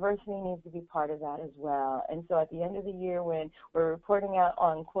 Diversity needs to be part of that as well. And so at the end of the year, when we're reporting out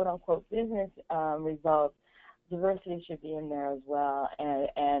on quote-unquote business results, diversity should be in there as well.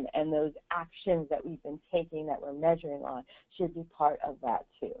 And those actions that we've been taking that we're measuring on should be part of that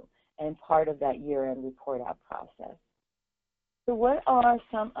too, and part of that year-end report-out process. So what are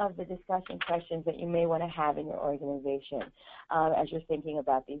some of the discussion questions that you may want to have in your organization as you're thinking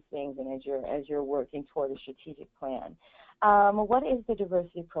about these things and as you're working toward a strategic plan? What is the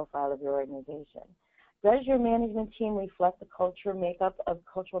diversity profile of your organization? Does your management team reflect the cultural makeup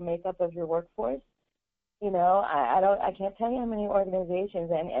of your workforce? I can't tell you how many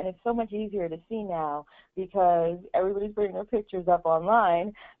organizations, and it's so much easier to see now because everybody's putting their pictures up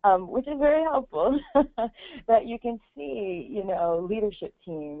online, which is very helpful, that you can see, leadership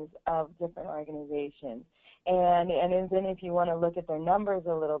teams of different organizations. And then if you want to look at their numbers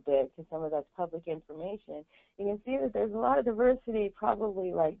a little bit, because some of that's public information, you can see that there's a lot of diversity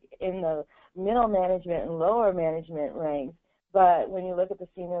probably like in the middle management and lower management ranks. But when you look at the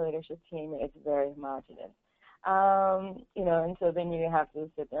senior leadership team, it's very homogenous. And so then you have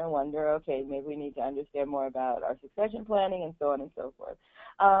to sit there and wonder, okay, maybe we need to understand more about our succession planning and so on and so forth.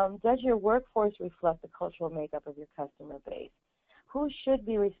 Does your workforce reflect the cultural makeup of your customer base? Who should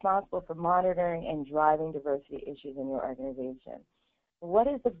be responsible for monitoring and driving diversity issues in your organization? What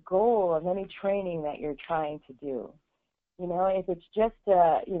is the goal of any training that you're trying to do? If it's just,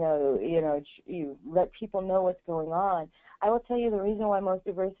 you let people know what's going on, I will tell you the reason why most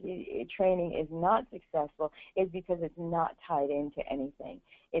diversity training is not successful is because it's not tied into anything.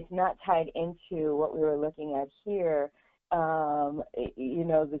 It's not tied into what we were looking at here,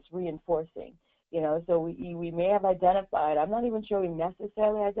 this reinforcing. So we may have identified, I'm not even sure we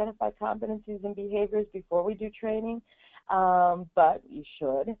necessarily identify competencies and behaviors before we do training, but you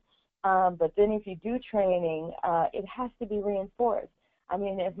should. But then if you do training, it has to be reinforced. I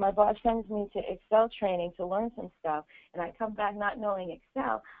mean, if my boss sends me to Excel training to learn some stuff and I come back not knowing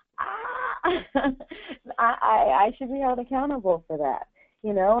Excel, I should be held accountable for that,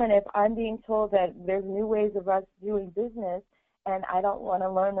 and if I'm being told that there's new ways of us doing business and I don't want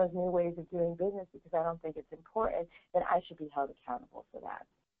to learn those new ways of doing business because I don't think it's important, then I should be held accountable for that.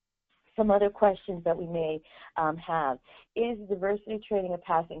 Some other questions that we may have. Is diversity training a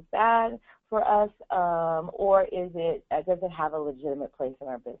passing fad for us, or does it have a legitimate place in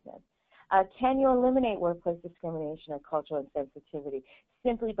our business? Can you eliminate workplace discrimination or cultural insensitivity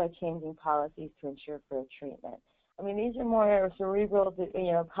simply by changing policies to ensure fair treatment? I mean, these are more cerebral,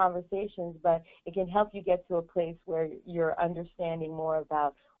 conversations, but it can help you get to a place where you're understanding more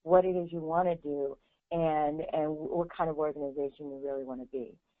about what it is you want to do and what kind of organization you really want to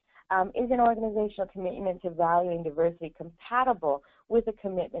be. Is an organizational commitment to valuing diversity compatible with a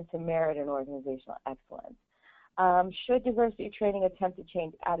commitment to merit and organizational excellence? Should diversity training attempt to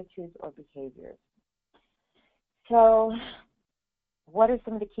change attitudes or behaviors? So what are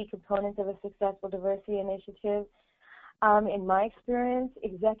some of the key components of a successful diversity initiative? In my experience,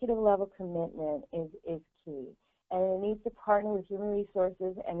 executive level commitment is key. And it needs to partner with human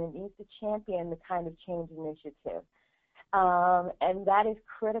resources, and it needs to champion the kind of change initiative. And that is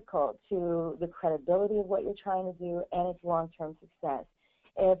critical to the credibility of what you're trying to do and its long-term success.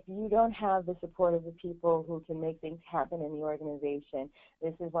 If you don't have the support of the people who can make things happen in the organization,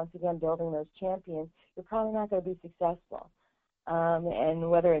 this is once again building those champions, you're probably not going to be successful. And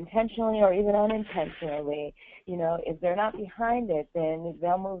whether intentionally or even unintentionally, you know, if they're not behind it, then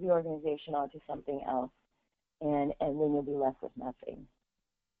they'll move the organization on to something else, and then you'll be left with nothing.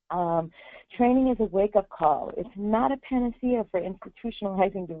 Training is a wake-up call. It's not a panacea for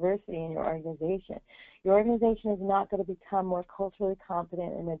institutionalizing diversity in your organization. Your organization is not going to become more culturally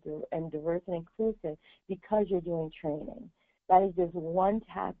competent and diverse and inclusive because you're doing training. That is just one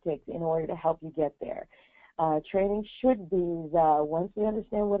tactic in order to help you get there. Training should be once we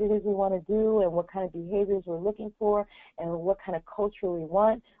understand what it is we want to do and what kind of behaviors we're looking for and what kind of culture we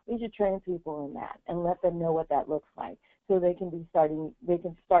want, we should train people in that and let them know what that looks like, so they can start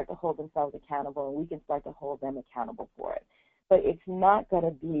to hold themselves accountable, and we can start to hold them accountable for it. But it's not going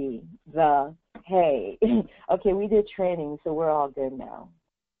to be the, hey, okay, we did training, so we're all good now.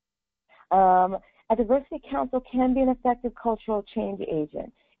 A diversity council can be an effective cultural change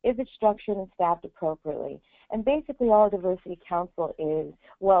agent if it's structured and staffed appropriately. And basically all a diversity council is,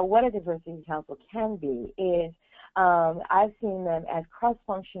 well, what a diversity council can be is, I've seen them as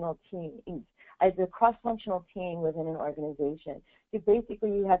cross-functional teams, as a cross-functional team within an organization. So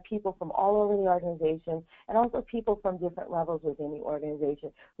basically you have people from all over the organization and also people from different levels within the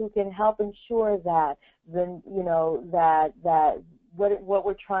organization who can help ensure that what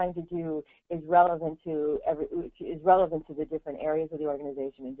we're trying to do is relevant to the different areas of the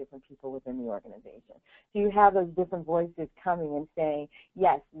organization and different people within the organization. So you have those different voices coming and saying,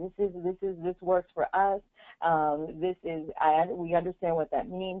 yes, this works for us. We understand what that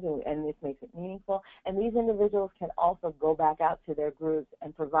means, and this makes it meaningful. And these individuals can also go back out to their groups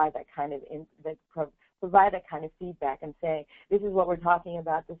and provide that kind of feedback and say, this is what we're talking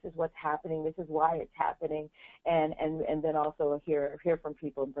about, this is what's happening, this is why it's happening, and then also hear from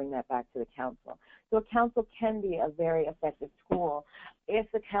people and bring that back to the council. So a council can be a very effective tool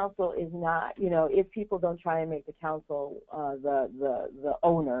if the council is not, if people don't try and make the council the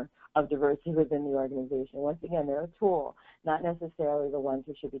owner of diversity within the organization. Once again, they're a tool, not necessarily the ones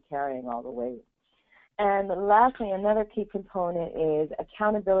who should be carrying all the weight. And lastly, another key component is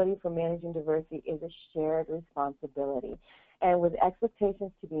accountability for managing diversity is a shared responsibility. And with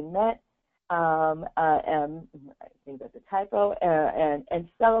expectations to be met, I think that's a typo, and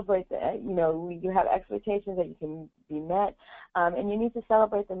celebrate, you have expectations that you can be met, and you need to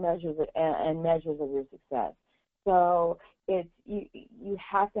celebrate the measures of your success. So you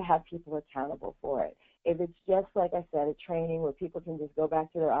have to have people accountable for it. If it's just, like I said, a training where people can just go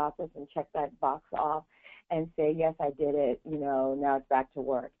back to their office and check that box off and say, yes, I did it, now it's back to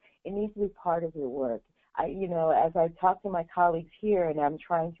work. It needs to be part of your work. As I talk to my colleagues here and I'm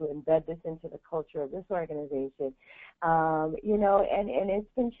trying to embed this into the culture of this organization, and it's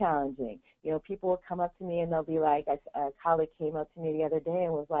been challenging. People will come up to me and they'll be like, a colleague came up to me the other day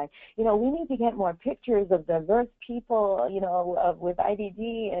and was like, we need to get more pictures of diverse people, with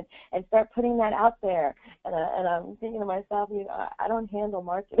IDD and start putting that out there. And I'm thinking to myself, I don't handle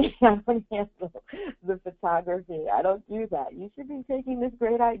marketing. I don't handle the photography. I don't do that. You should be taking this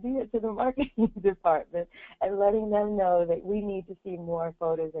great idea to the marketing department and letting them know that we need to see more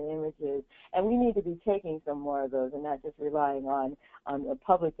photos and images, and we need to be taking some more of those and not just relying on the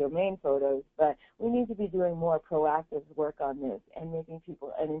public domain photos, but we need to be doing more proactive work on this and making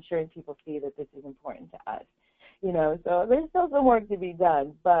people and ensuring people see that this is important to us. So there's still some work to be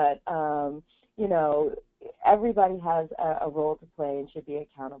done, but everybody has a role to play and should be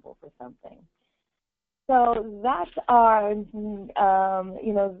accountable for something. So that's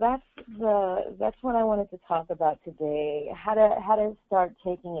that's what I wanted to talk about today. How to start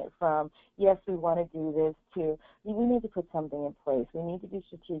taking it from, yes, we want to do this, to we need to put something in place. We need to be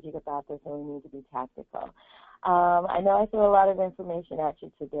strategic about this, and we need to be tactical. I know I threw a lot of information at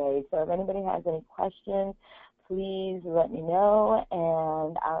you today, so if anybody has any questions, please let me know,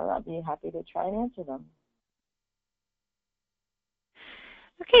 and I'll be happy to try and answer them.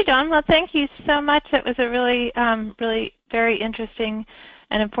 Okay, Dawn. Well, thank you so much. That was a really, really very interesting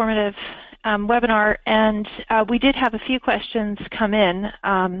and informative webinar. And we did have a few questions come in.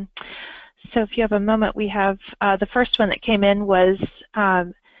 So if you have a moment, we have the first one that came in was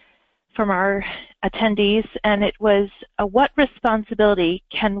from our attendees, and it was, what responsibility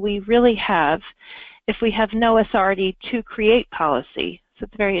can we really have if we have no authority to create policy? So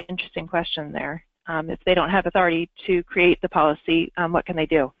it's a very interesting question there. If they don't have authority to create the policy, what can they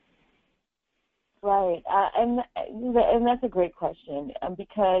do? Right, and that's a great question,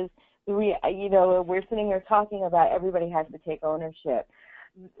 because we're sitting here talking about everybody has to take ownership,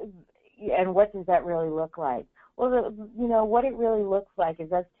 and what does that really look like? Well, what it really looks like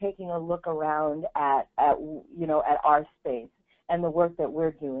is us taking a look around at our space and the work that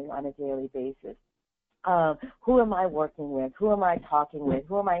we're doing on a daily basis. Who am I working with? Who am I talking with?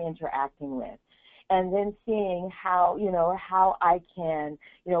 Who am I interacting with? And then seeing how I can,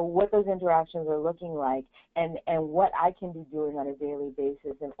 what those interactions are looking like, and what I can be doing on a daily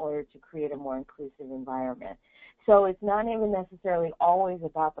basis in order to create a more inclusive environment. So it's not even necessarily always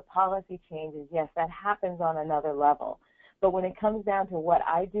about the policy changes. Yes, that happens on another level. But when it comes down to what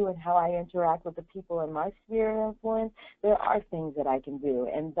I do and how I interact with the people in my sphere of influence, there are things that I can do.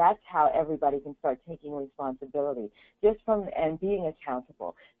 And that's how everybody can start taking responsibility, and being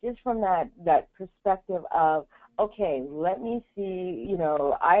accountable, just from that perspective of, okay, let me see,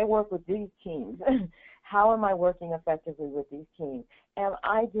 I work with these teams. How am I working effectively with these teams? Am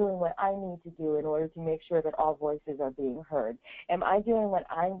I doing what I need to do in order to make sure that all voices are being heard? Am I doing what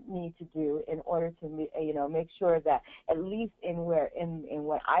I need to do in order to, make sure that at least in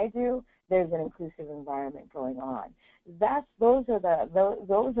what I do, there's an inclusive environment going on? Those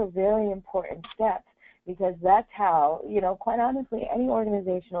are very important steps, because that's how, quite honestly, any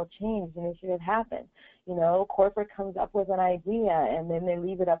organizational change initiative happens. Corporate comes up with an idea, and then they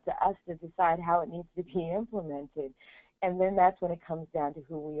leave it up to us to decide how it needs to be implemented. And then that's when it comes down to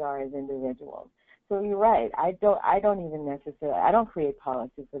who we are as individuals. So you're right. I don't create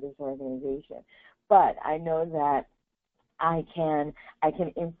policy for this organization, but I know that I can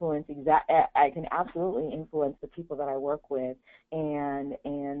influence I can absolutely influence the people that I work with and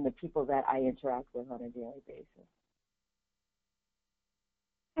the people that I interact with on a daily basis.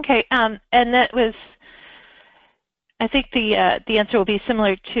 Okay, and that was, I think the answer will be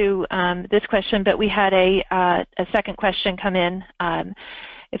similar to this question, but we had a second question come in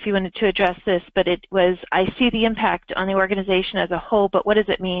if you wanted to address this, but it was, I see the impact on the organization as a whole, but what does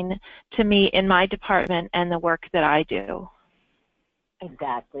it mean to me in my department and the work that I do?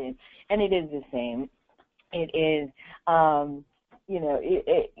 Exactly, and it is the same. It is,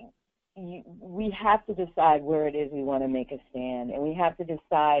 we have to decide where it is we want to make a stand, and we have to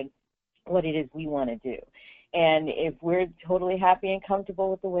decide what it is we want to do. And if we're totally happy and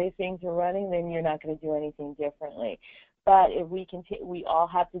comfortable with the way things are running, then you're not going to do anything differently. But if we all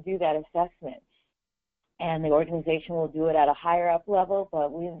have to do that assessment. And the organization will do it at a higher up level,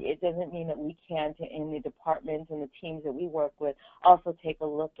 but it doesn't mean that we can't, in the departments and the teams that we work with, also take a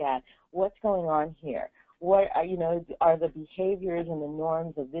look at what's going on here. What are the behaviors and the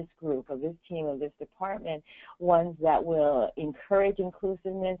norms of this group, of this team, of this department, ones that will encourage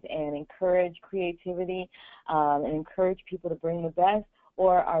inclusiveness and encourage creativity and encourage people to bring the best,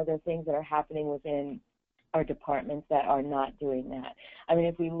 or are there things that are happening within our departments that are not doing that? I mean,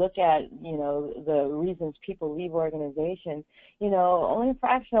 if we look at, the reasons people leave organizations, only a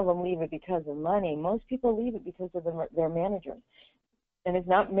fraction of them leave it because of money. Most people leave it because of their managers. And it's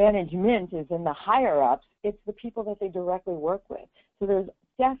not management, it's in the higher-ups, it's the people that they directly work with. So there's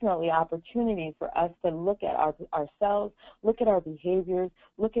definitely opportunity for us to look at ourselves, look at our behaviors,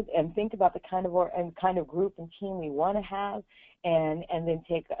 and think about the kind of group and team we want to have, and then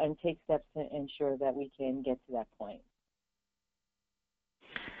take steps to ensure that we can get to that point.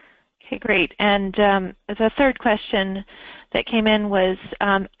 Okay, great. And the third question that came in was,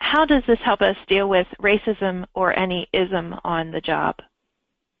 how does this help us deal with racism or any ism on the job?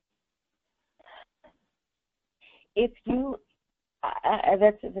 That's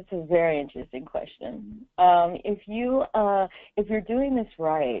a very interesting question. If you're doing this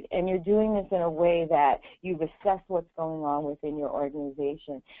right, and you're doing this in a way that you've assessed what's going on within your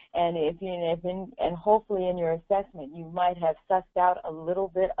organization, and hopefully in your assessment you might have sussed out a little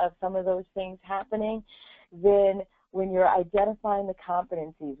bit of some of those things happening, then when you're identifying the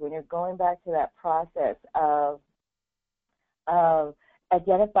competencies, when you're going back to that process of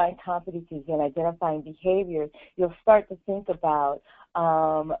identifying competencies and identifying behaviors, you'll start to think about,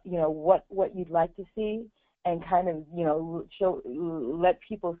 what you'd like to see, and kind of, let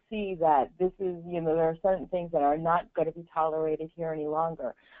people see that this is, there are certain things that are not going to be tolerated here any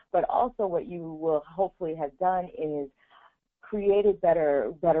longer. But also what you will hopefully have done is created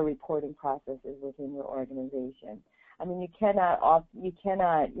better reporting processes within your organization. I mean, you cannot,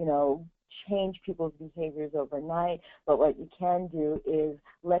 change people's behaviors overnight, but what you can do is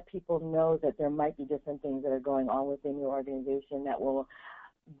let people know that there might be different things that are going on within your organization that will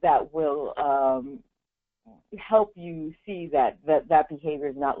help you see that behavior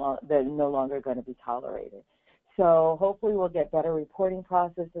is no longer going to be tolerated. So hopefully we'll get better reporting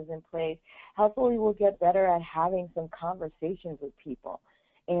processes in place. Hopefully we'll get better at having some conversations with people.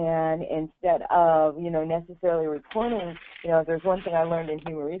 And instead of, necessarily reporting, if there's one thing I learned in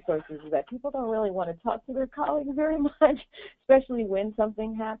human resources is that people don't really want to talk to their colleagues very much, especially when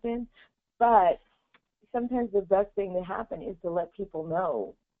something happens. But sometimes the best thing to happen is to let people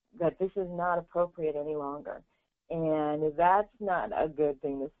know that this is not appropriate any longer. And that's not a good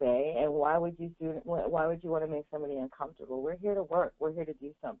thing to say. And why would you want to make somebody uncomfortable? We're here to work. We're here to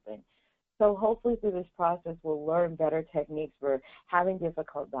do something. So hopefully through this process, we'll learn better techniques for having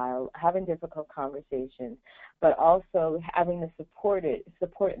difficult conversations, but also having the support in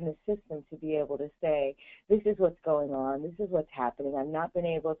the system to be able to say, this is what's going on, this is what's happening. I've not been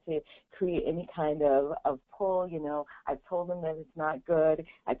able to create any kind of pull. I've told them that it's not good.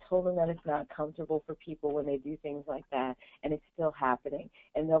 I've told them that it's not comfortable for people when they do things like that, and it's still happening.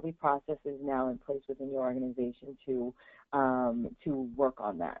 And there'll be processes now in place within your organization to work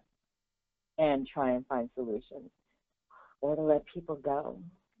on that and try and find solutions, or to let people go.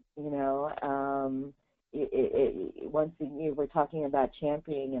 Once we're talking about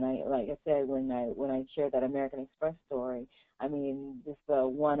championing, and like I said, when I shared that American Express story, I mean, just the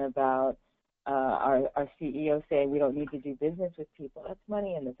one about our CEO saying we don't need to do business with people. That's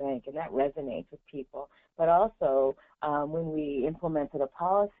money in the bank, and that resonates with people. But also, when we implemented a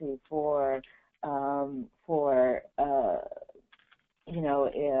policy for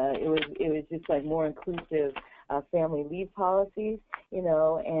it was just like more inclusive family leave policies,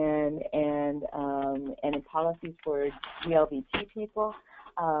 and in policies for GLBT people.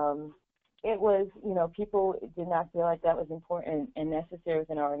 It was, people did not feel like that was important and necessary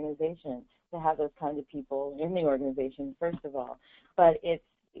within our organization to have those kinds of people in the organization, first of all. But it's,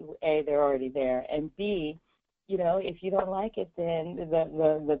 A, they're already there, and B, if you don't like it, then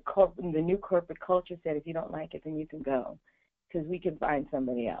the new corporate culture said if you don't like it, then you can go, because we can find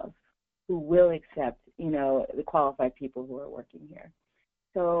somebody else who will accept, the qualified people who are working here.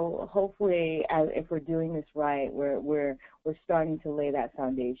 So hopefully, if we're doing this right, we're starting to lay that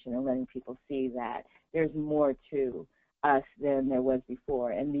foundation and letting people see that there's more to us than there was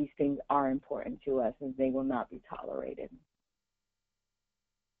before, and these things are important to us, and they will not be tolerated.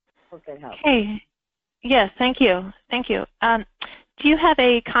 Hope that helps. Okay. Yes, thank you. Thank you. Do you have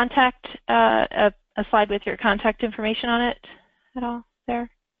a contact, a slide with your contact information on it at all there?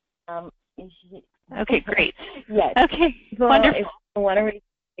 Okay, great. Yes. Okay, well, wonderful. If you want to reach,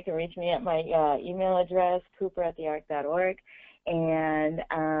 you can reach me at my email address, cooper@thearc.org, and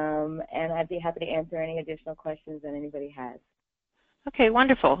I'd be happy to answer any additional questions that anybody has. Okay,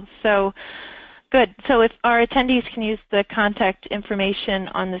 wonderful. So, good. So if our attendees can use the contact information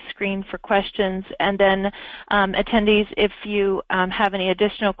on the screen for questions, and then attendees, if you have any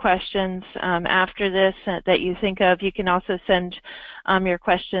additional questions after this that you think of, you can also send your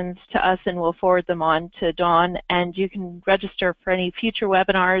questions to us, and we'll forward them on to Dawn. And you can register for any future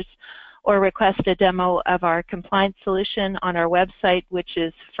webinars or request a demo of our compliance solution on our website, which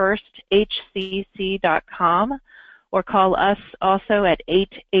is firsthcc.com. or call us also at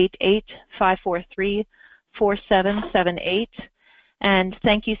 888-543-4778. And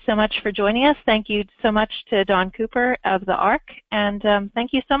thank you so much for joining us. Thank you so much to Dawn Cooper of the ARC, and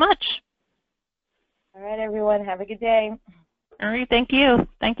thank you so much. All right, everyone, have a good day. All right, thank you.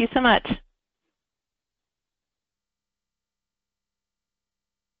 Thank you so much.